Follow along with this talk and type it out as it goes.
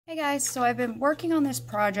Hey guys, so I've been working on this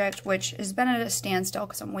project, which has been at a standstill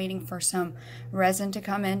because I'm waiting for some resin to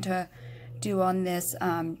come in to do on this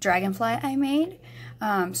dragonfly I made.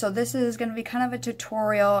 So this is going to be kind of a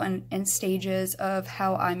tutorial and stages of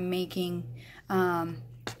how I'm making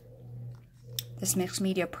this mixed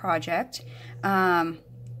media project.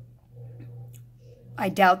 I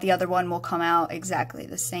doubt the other one will come out exactly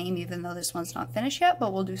the same, even though this one's not finished yet,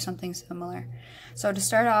 but we'll do something similar. So to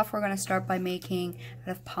start off, we're going to start by making out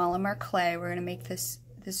of polymer clay. We're going to make this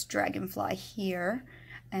dragonfly here,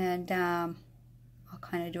 and I'll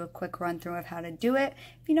kind of do a quick run through of how to do it.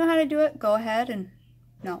 If you know how to do it, go ahead and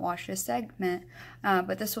not watch this segment,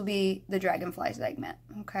 but this will be the dragonfly segment,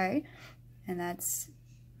 okay? And that's,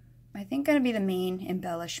 I think, going to be the main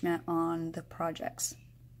embellishment on the projects.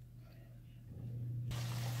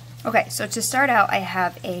 Okay, so to start out, I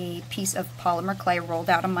have a piece of polymer clay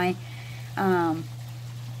rolled out on my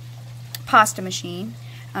pasta machine,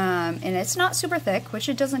 and it's not super thick, which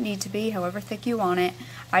it doesn't need to be, however thick you want it.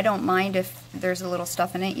 I don't mind if there's a little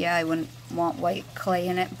stuff in it. Yeah, I wouldn't want white clay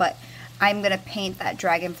in it, but I'm going to paint that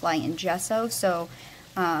dragonfly in gesso, so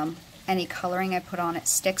any coloring I put on it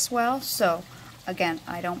sticks well, so again,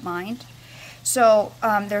 I don't mind. So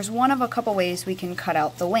there's one of a couple ways we can cut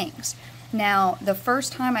out the wings. Now, the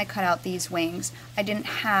first time I cut out these wings, I didn't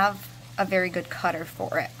have a very good cutter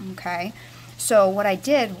for it, okay? So what I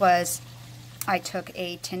did was I took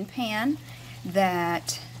a tin pan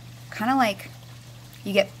that kind of like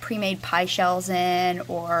you get pre-made pie shells in,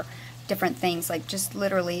 or different things, like just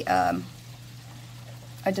literally a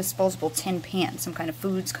disposable tin pan. Some kind of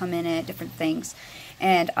foods come in it, different things.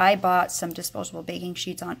 And I bought some disposable baking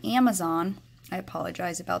sheets on Amazon. I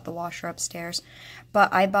apologize about the washer upstairs,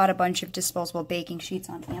 but I bought a bunch of disposable baking sheets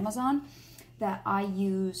on Amazon that I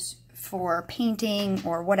use for painting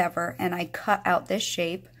or whatever, and I cut out this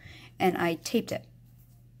shape and I taped it.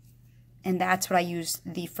 And that's what I used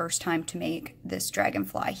the first time to make this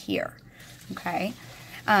dragonfly here, okay?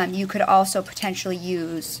 You could also potentially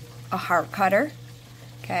use a heart cutter,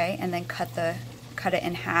 okay, and then cut it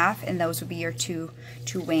in half, and those would be your two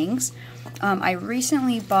wings. I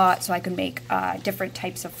recently bought, so I could make different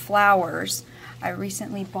types of flowers, I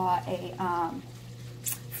recently bought a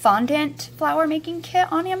fondant flower making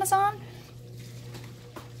kit on Amazon.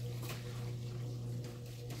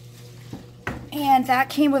 And that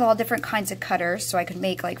came with all different kinds of cutters, so I could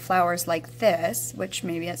make like flowers like this, which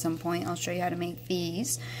maybe at some point I'll show you how to make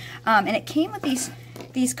these. And it came with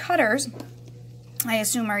these cutters, I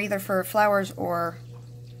assume are either for flowers or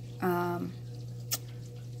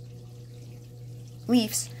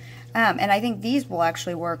leaves, and I think these will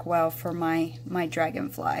actually work well for my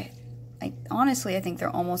dragonfly. Honestly, I think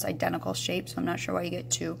they're almost identical shapes, so I'm not sure why you get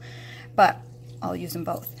two, but I'll use them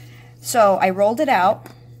both. So I rolled it out,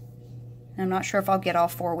 and I'm not sure if I'll get all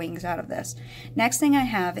 4 wings out of this. Next thing I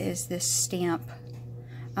have is this stamp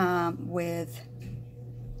with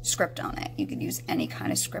script on it. You could use any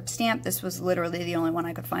kind of script stamp. This was literally the only one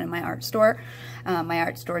I could find in my art store. My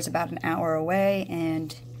art store is about an hour away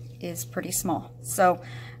and is pretty small, so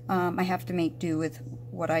I have to make do with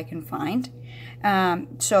what I can find.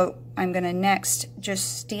 So I'm gonna next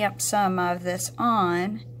just stamp some of this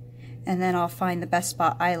on, and then I'll find the best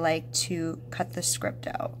spot I like to cut the script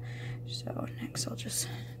out. So next I'll just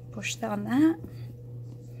push on that.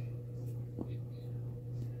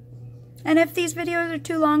 And if these videos are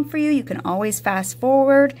too long for you, you can always fast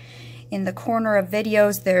forward. In the corner of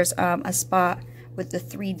videos, there's a spot with the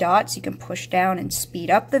 3 dots. You can push down and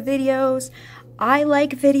speed up the videos. I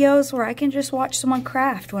like videos where I can just watch someone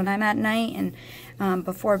craft when I'm at night and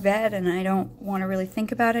before bed and I don't want to really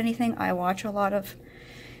think about anything. I watch a lot of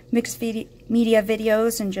mixed media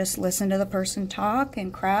videos and just listen to the person talk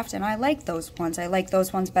and craft, and I like those ones. I like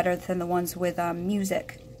those ones better than the ones with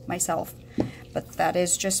music myself. But that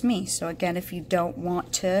is just me. So again, if you don't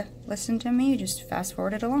want to listen to me, just fast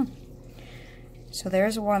forward it along. So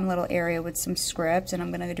there's one little area with some script, and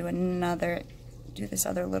I'm gonna do this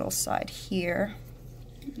other little side here.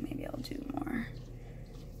 Maybe I'll do more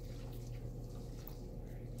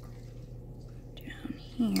down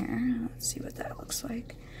here. Let's see what that looks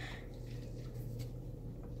like.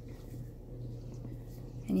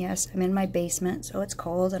 And yes, I'm in my basement, so it's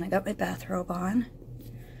cold, and I got my bathrobe on.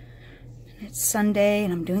 And it's Sunday,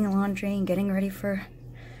 and I'm doing laundry and getting ready for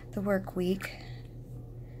the work week.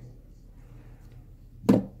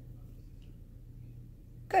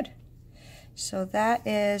 Good. So that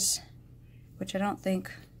is, which I don't think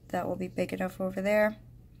that will be big enough over there,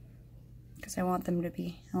 because I want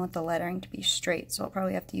the lettering to be straight, so I'll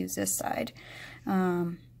probably have to use this side.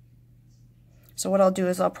 So what I'll do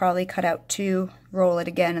is I'll probably cut out 2, roll it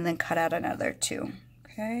again, and then cut out another 2.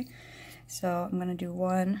 Okay, so I'm gonna do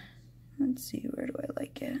one. Let's see, where do I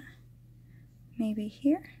like it? Maybe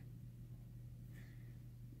here.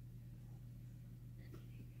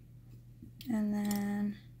 And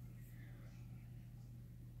then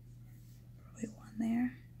probably one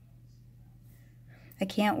there. I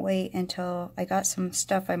can't wait until I got some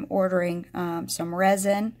stuff I'm ordering, some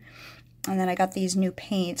resin, and then I got these new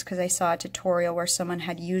paints because I saw a tutorial where someone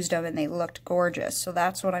had used them and they looked gorgeous. So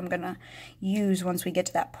that's what I'm gonna use once we get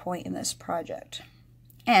to that point in this project.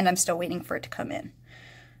 And I'm still waiting for it to come in.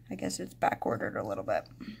 I guess it's back ordered a little bit.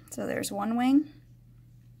 So there's one wing.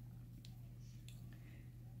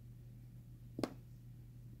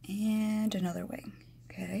 And another wing.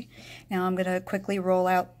 Okay, now I'm going to quickly roll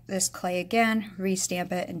out this clay again,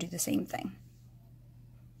 re-stamp it, and do the same thing.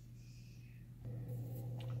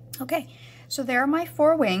 Okay, so there are my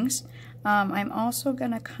 4 wings. I'm also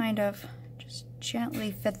going to kind of just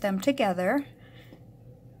gently fit them together,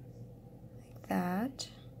 like that.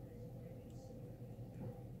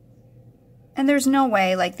 And there's no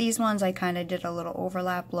way, like these ones I kind of did a little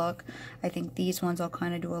overlap look. I think these ones I'll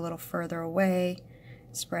kind of do a little further away.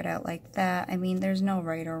 Spread out like that. I mean, there's no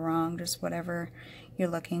right or wrong, just whatever you're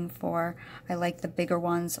looking for. I like the bigger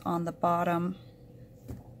ones on the bottom.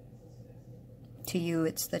 To you,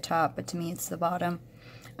 it's the top, but to me, it's the bottom.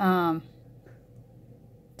 So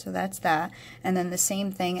that's that. And then the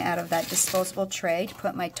same thing out of that disposable tray to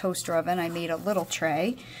put my toaster oven. I made a little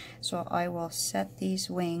tray. So I will set these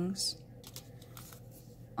wings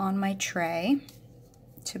on my tray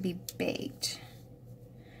to be baked.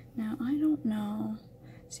 Now, I don't know.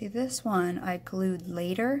 See, this one I glued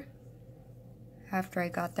later after I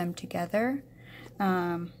got them together.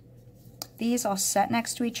 These I'll set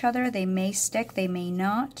next to each other. They may stick, they may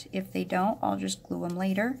not. If they don't, I'll just glue them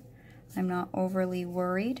later. I'm not overly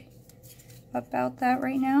worried about that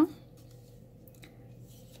right now,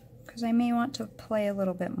 because I may want to play a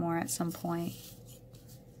little bit more at some point.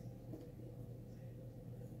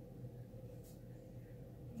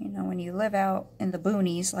 You know, when you live out in the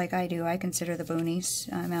boonies, like I do, I consider the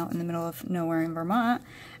boonies, I'm out in the middle of nowhere in Vermont,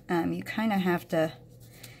 you kind of have to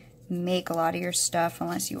make a lot of your stuff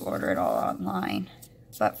unless you order it all online.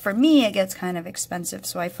 But for me, it gets kind of expensive,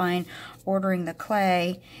 so I find ordering the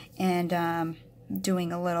clay and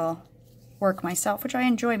doing a little work myself, which I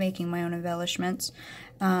enjoy making my own embellishments,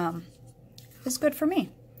 is good for me.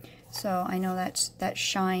 So I know that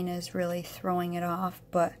shine is really throwing it off,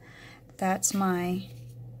 but that's my...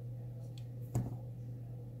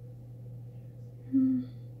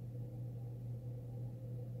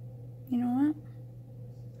 You know what?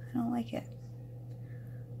 I don't like it.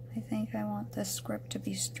 I think I want this script to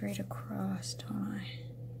be straight across, don't I?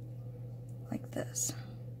 Like this.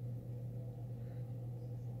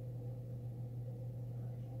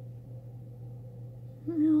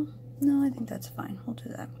 No, I think that's fine. We'll do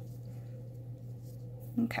that.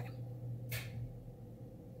 Okay.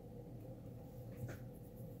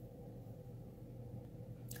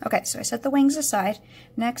 Okay, so I set the wings aside.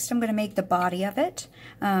 Next, I'm going to make the body of it.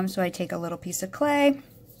 So I take a little piece of clay.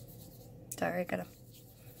 Sorry, I got a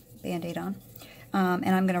Band-Aid on. And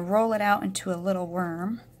I'm going to roll it out into a little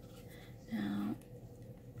worm. Now,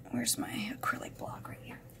 where's my acrylic block right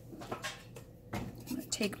here? I'm going to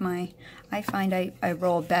take my... I find I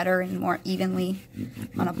roll better and more evenly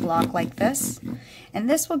on a block like this. And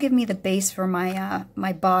this will give me the base for my,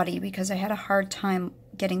 my body, because I had a hard time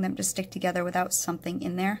getting them to stick together without something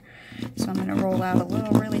in there. So I'm going to roll out a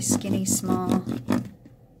little really skinny small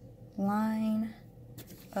line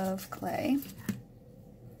of clay.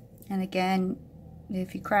 And again,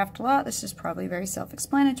 if you craft a lot, this is probably very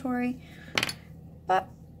self-explanatory, but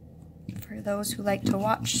for those who like to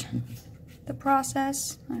watch the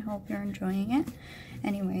process, I hope you're enjoying it.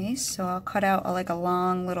 Anyways, so I'll cut out like a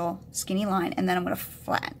long little skinny line, and then I'm going to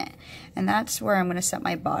flatten it, and that's where I'm going to set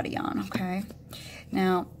my body on. Okay,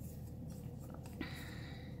 now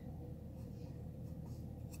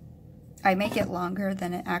I make it longer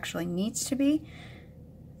than it actually needs to be,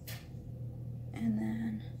 and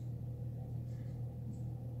then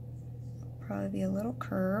probably be a little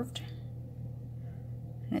curved,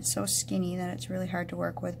 and it's so skinny that it's really hard to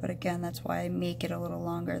work with, but again, that's why I make it a little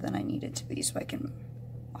longer than I need it to be, so I can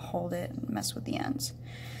hold it and mess with the ends.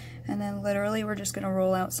 And then literally we're just going to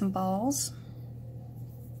roll out some balls.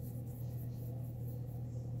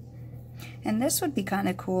 And this would be kind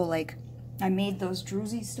of cool, like I made those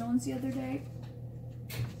druzy stones the other day.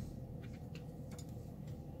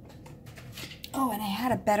 Oh, and I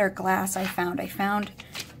had a better glass I found.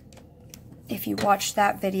 If you watched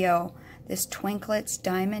that video, this Twinklets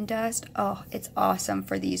Diamond Dust. Oh, it's awesome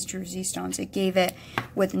for these druzy stones. It gave it,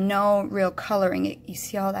 with no real coloring, you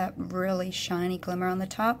see all that really shiny glimmer on the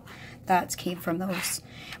top? That came from those.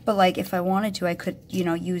 But like if I wanted to, I could, you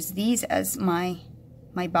know, use these as my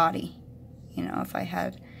body. You know, if I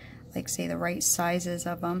had, like, say the right sizes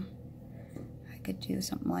of them, I could do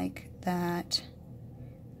something like that,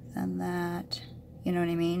 then that, you know what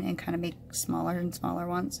I mean? And kind of make smaller and smaller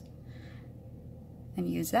ones. And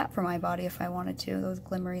use that for my body if I wanted to, those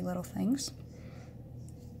glimmery little things.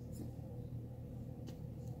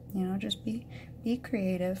 You know, just be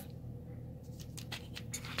creative.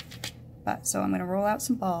 But, so I'm going to roll out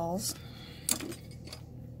some balls.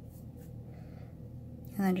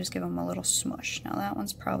 And then just give them a little smush. Now that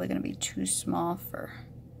one's probably going to be too small for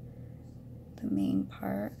the main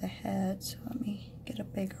part, the head. So let me get a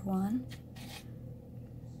bigger one.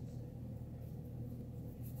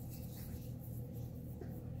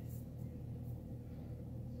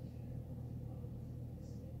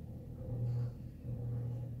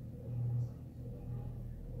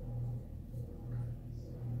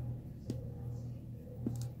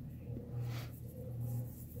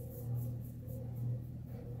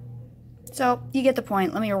 So you get the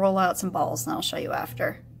point. Let me roll out some balls and I'll show you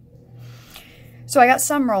after. So I got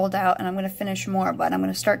some rolled out and I'm going to finish more, but I'm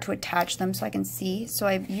going to start to attach them so I can see. So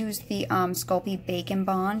I've used the Sculpey Bacon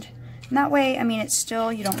Bond. And that way, I mean, it's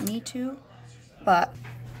still, you don't need to, but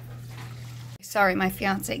sorry, my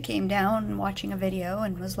fiance came down and watching a video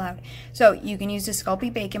and was loud. So you can use the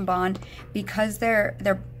Sculpey Bacon Bond because they're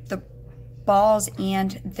the balls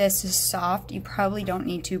and this is soft. You probably don't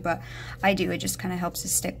need to, but I do. It just kind of helps it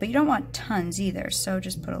stick. But you don't want tons either, so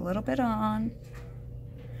just put a little bit on.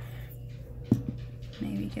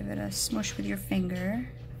 Maybe give it a smush with your finger.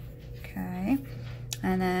 Okay.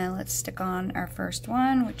 And then let's stick on our first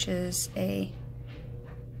one, which is the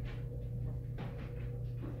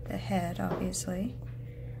head, obviously.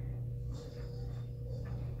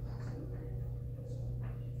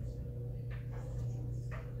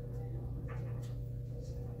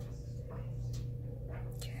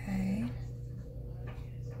 Okay.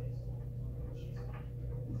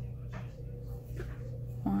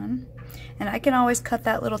 One. And I can always cut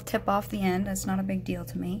that little tip off the end. That's not a big deal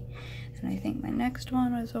to me. And I think my next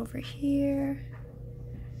one was over here.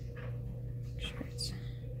 Make sure it's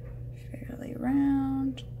fairly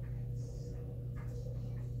round.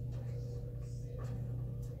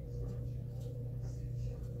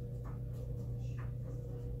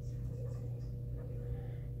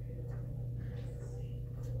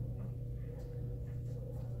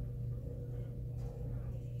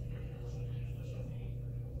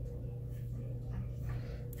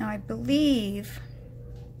 Now I believe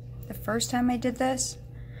the first time I did this,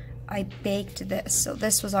 I baked this. So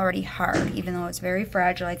this was already hard, even though it's very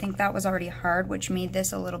fragile. I think that was already hard, which made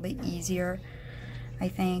this a little bit easier, I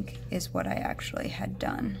think, is what I actually had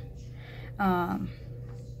done.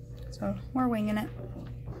 So we're winging it.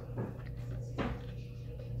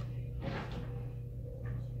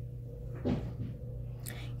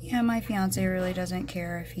 Yeah, my fiance really doesn't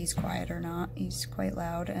care if he's quiet or not. He's quite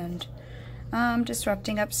loud and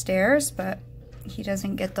disrupting upstairs, but he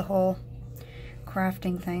doesn't get the whole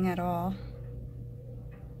crafting thing at all.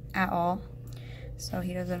 So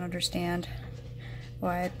he doesn't understand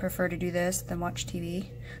why I'd prefer to do this than watch TV.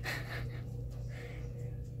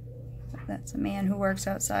 That's a man who works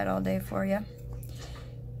outside all day for you.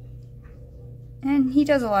 And he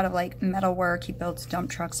does a lot of like metal work. He builds dump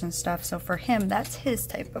trucks and stuff. So for him, that's his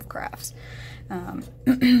type of crafts. I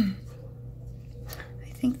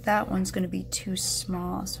think that one's going to be too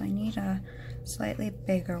small, so I need a slightly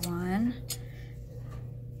bigger one.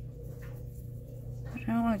 But I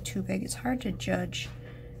don't want it too big. It's hard to judge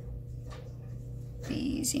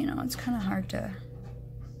these, you know, it's kind of hard to...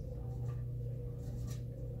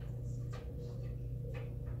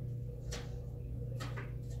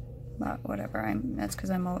 But whatever, that's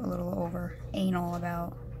because I'm a little over anal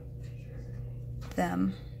about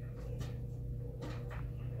them.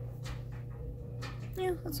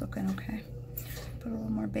 Yeah, that's looking okay. Put a little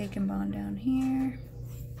more Bacon Bond down here.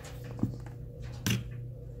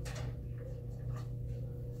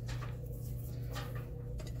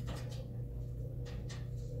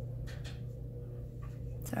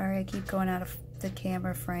 Sorry, I keep going out of the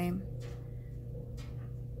camera frame.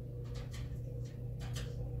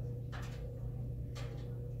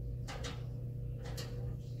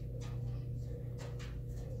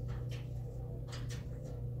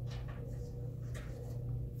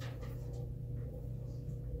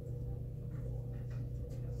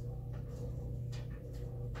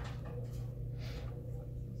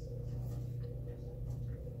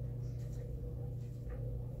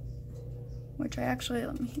 which I actually,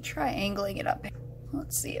 let me try angling it up.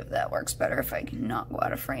 Let's see if that works better, if I can not go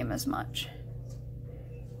out of frame as much.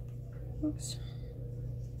 Oops.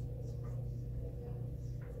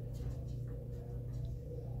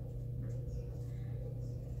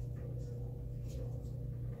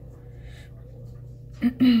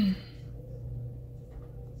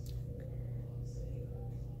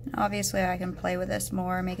 Obviously I can play with this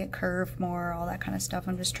more, make it curve more, all that kind of stuff.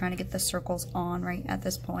 I'm just trying to get the circles on right at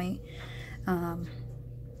this point.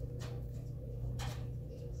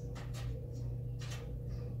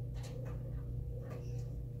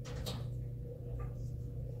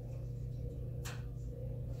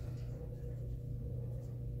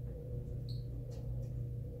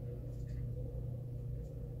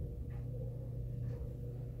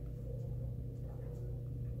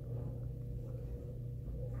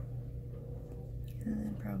 And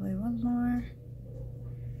then probably one more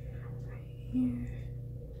right here.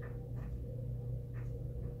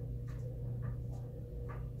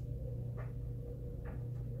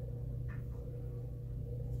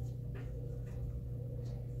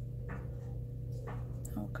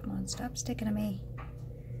 Oh, come on, stop sticking to me.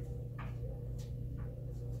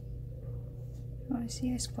 Oh, I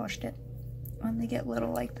see I squashed it. When they get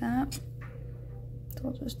little like that, so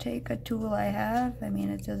I'll just take a tool I have. I mean,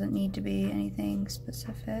 it doesn't need to be anything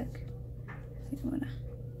specific. I think I'm gonna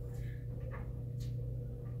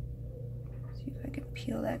see if I can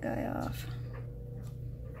peel that guy off.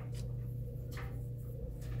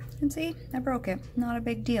 And see, I broke it. Not a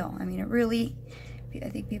big deal. I mean, it really, I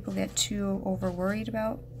think people get too over worried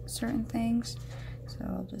about certain things. So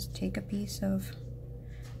I'll just take a piece of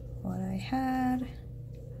what I had,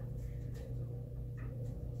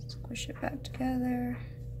 squish it back together,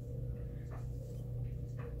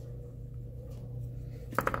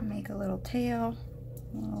 make a little tail,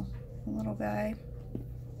 a little guy.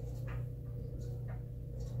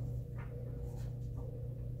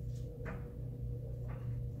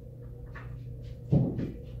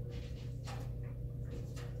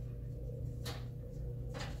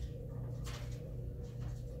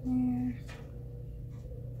 There.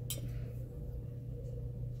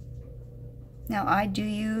 Now I do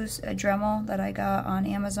use a Dremel that I got on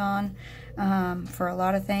Amazon for a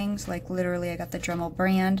lot of things. Like literally I got the Dremel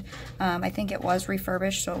brand. I think it was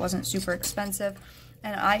refurbished, so it wasn't super expensive.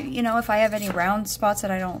 And you know, if I have any round spots that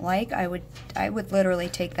I don't like, I would literally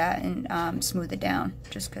take that and smooth it down,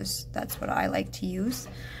 just because that's what I like to use.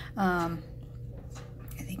 I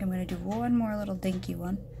think I'm gonna do one more little dinky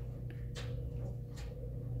one.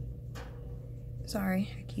 Sorry,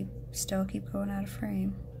 I still keep going out of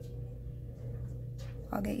frame.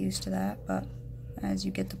 I'll get used to that, but as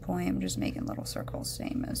you get the point, I'm just making little circles,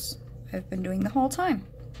 same as I've been doing the whole time.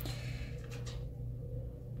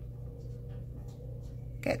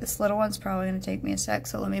 Okay, this little one's probably gonna take me a sec,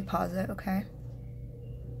 so let me pause it, okay?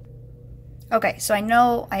 Okay, so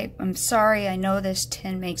I'm sorry, I know this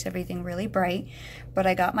tin makes everything really bright, but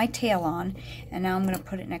I got my tail on, and now I'm gonna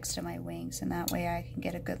put it next to my wings, and that way I can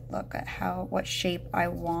get a good look at what shape I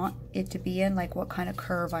want it to be in, like what kind of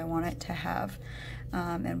curve I want it to have,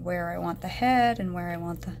 and where I want the head, and where I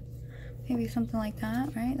want maybe something like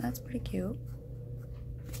that, right? That's pretty cute.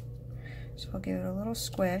 So I'll give it a little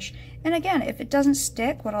squish. And again, if it doesn't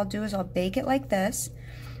stick, what I'll do is I'll bake it like this.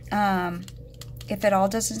 If it all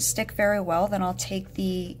doesn't stick very well, then I'll take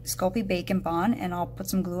the Sculpey Bacon Bond and I'll put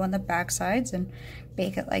some glue on the back sides and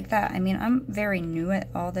bake it like that. I mean, I'm very new at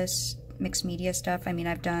all this mixed media stuff. I mean,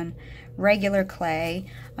 I've done regular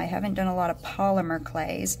clay. I haven't done a lot of polymer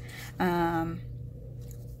clays.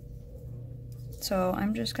 So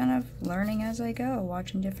I'm just kind of learning as I go,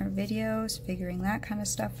 watching different videos, figuring that kind of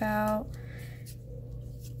stuff out.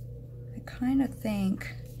 I kind of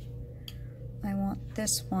think I want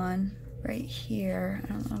this one right here. I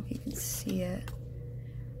don't know if you can see it.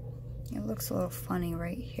 It looks a little funny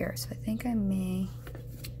right here, so I think I may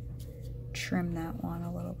trim that one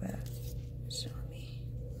a little bit. So let me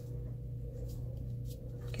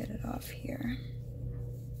get it off here.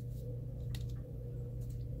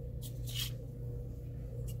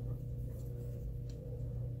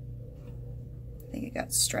 I think it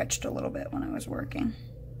got stretched a little bit when I was working.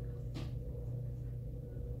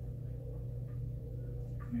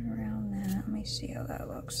 Around that, let me see how that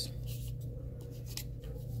looks.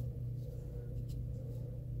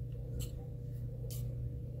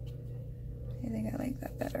 I think I like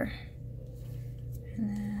that better. And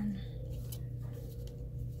then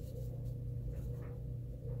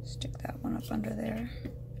stick that one up under there.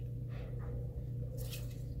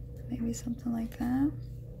 Maybe something like that.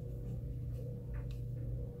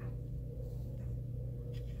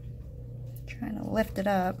 Trying to lift it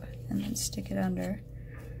up and then stick it under.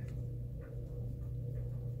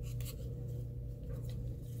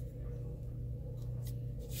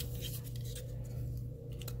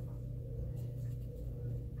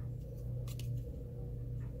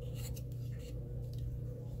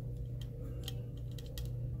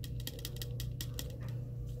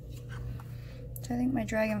 I think my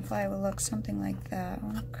dragonfly will look something like that. I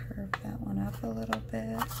want to curve that one up a little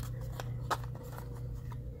bit.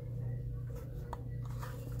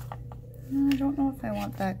 I don't know if I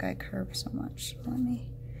want that guy curved so much. So let me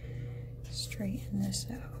straighten this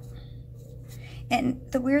out. And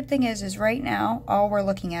the weird thing is right now, all we're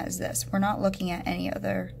looking at is this. We're not looking at any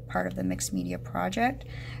other part of the mixed media project.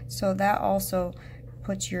 So that also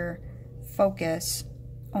puts your focus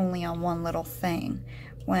only on one little thing.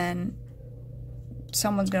 When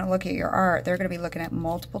someone's going to look at your art, they're going to be looking at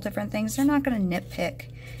multiple different things. They're not going to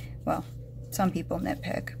nitpick. Well, some people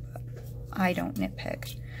nitpick, but I don't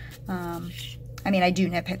nitpick. I mean, I do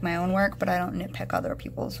nitpick my own work, but I don't nitpick other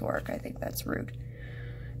people's work. I think that's rude.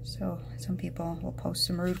 So some people will post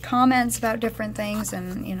some rude comments about different things,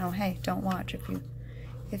 and you know, hey, don't watch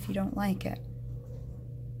if you don't like it.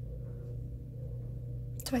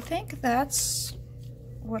 So I think that's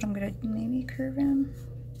what I'm gonna maybe curve in.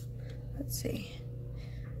 Let's see.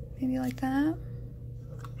 Maybe like that.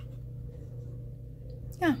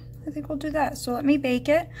 Yeah, I think we'll do that. So let me bake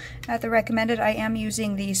it at the recommended. I am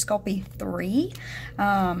using the Sculpey 3.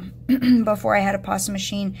 Before I had a pasta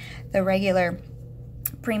machine, the regular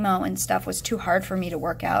Primo and stuff was too hard for me to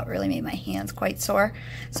work out. It really made my hands quite sore.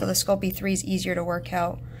 So the Sculpey 3 is easier to work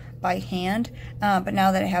out by hand. But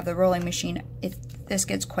now that I have the rolling machine, this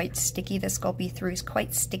gets quite sticky. The Sculpey 3 is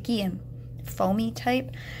quite sticky and foamy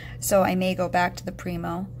type. So I may go back to the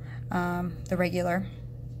Primo, the regular,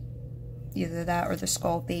 either that or the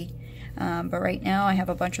Sculpey. But right now I have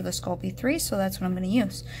a bunch of the Sculpey 3, so that's what I'm going to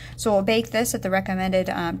use. So we'll bake this at the recommended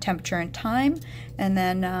temperature and time, and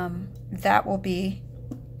then that will be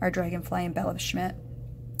our dragonfly embellishment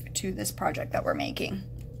to this project that we're making.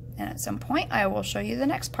 And at some point I will show you the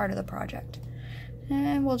next part of the project.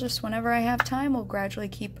 And we'll just, whenever I have time, we'll gradually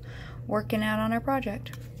keep working out on our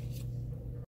project.